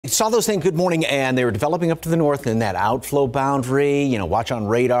Saw those things, good morning, and they were developing up to the north in that outflow boundary, watch on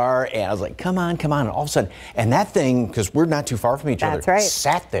radar, and I was like, come on, and all of a sudden, and that thing, because we're not too far from each other, right.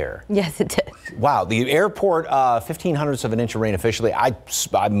 sat there. Yes, it did. Wow, the airport, 1/1500ths of an inch of rain officially. I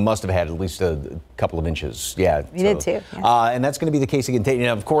must have had at least a couple of inches. Yeah. You did too. Yeah. And that's going to be the case again.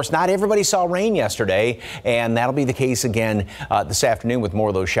 Of course, not everybody saw rain yesterday, and that'll be the case again this afternoon with more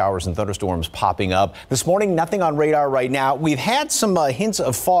of those showers and thunderstorms popping up. This morning, nothing on radar right now. We've had some hints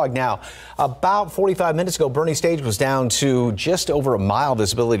of fog. Now, about 45 minutes ago, Bernie Stage was down to just over a mile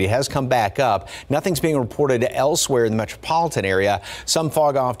visibility. It has come back up. Nothing's being reported elsewhere in the metropolitan area. Some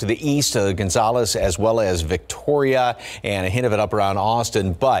fog off to the east of Gonzales as well as Victoria, and a hint of it up around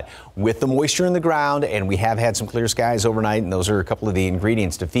Austin. But with the moisture in the ground, and we have had some clear skies overnight, and those are a couple of the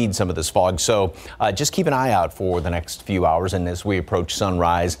ingredients to feed some of this fog. So just keep an eye out for the next few hours. And as we approach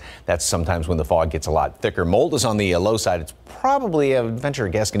sunrise, that's sometimes when the fog gets a lot thicker. Mold is on the low side. It's probably, a venture a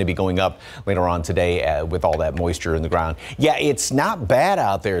guess, going to be going up later on today with all that moisture in the ground. Yeah, it's not bad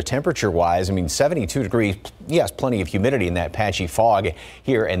out there temperature wise. I mean, 72 degrees. Yes, plenty of humidity in that patchy fog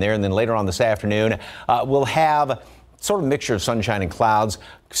here and there. And then later on this afternoon, we'll have sort of a mixture of sunshine and clouds,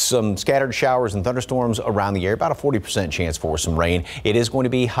 some scattered showers and thunderstorms around the area, about a 40% chance for some rain. It is going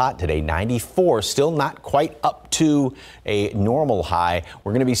to be hot today, 94, still not quite up to a normal high.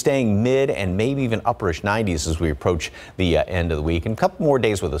 We're going to be staying mid and maybe even upperish 90s as we approach the end of the week, and a couple more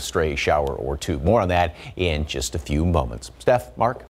days with a stray shower or two. More on that in just a few moments. Steph, Mark?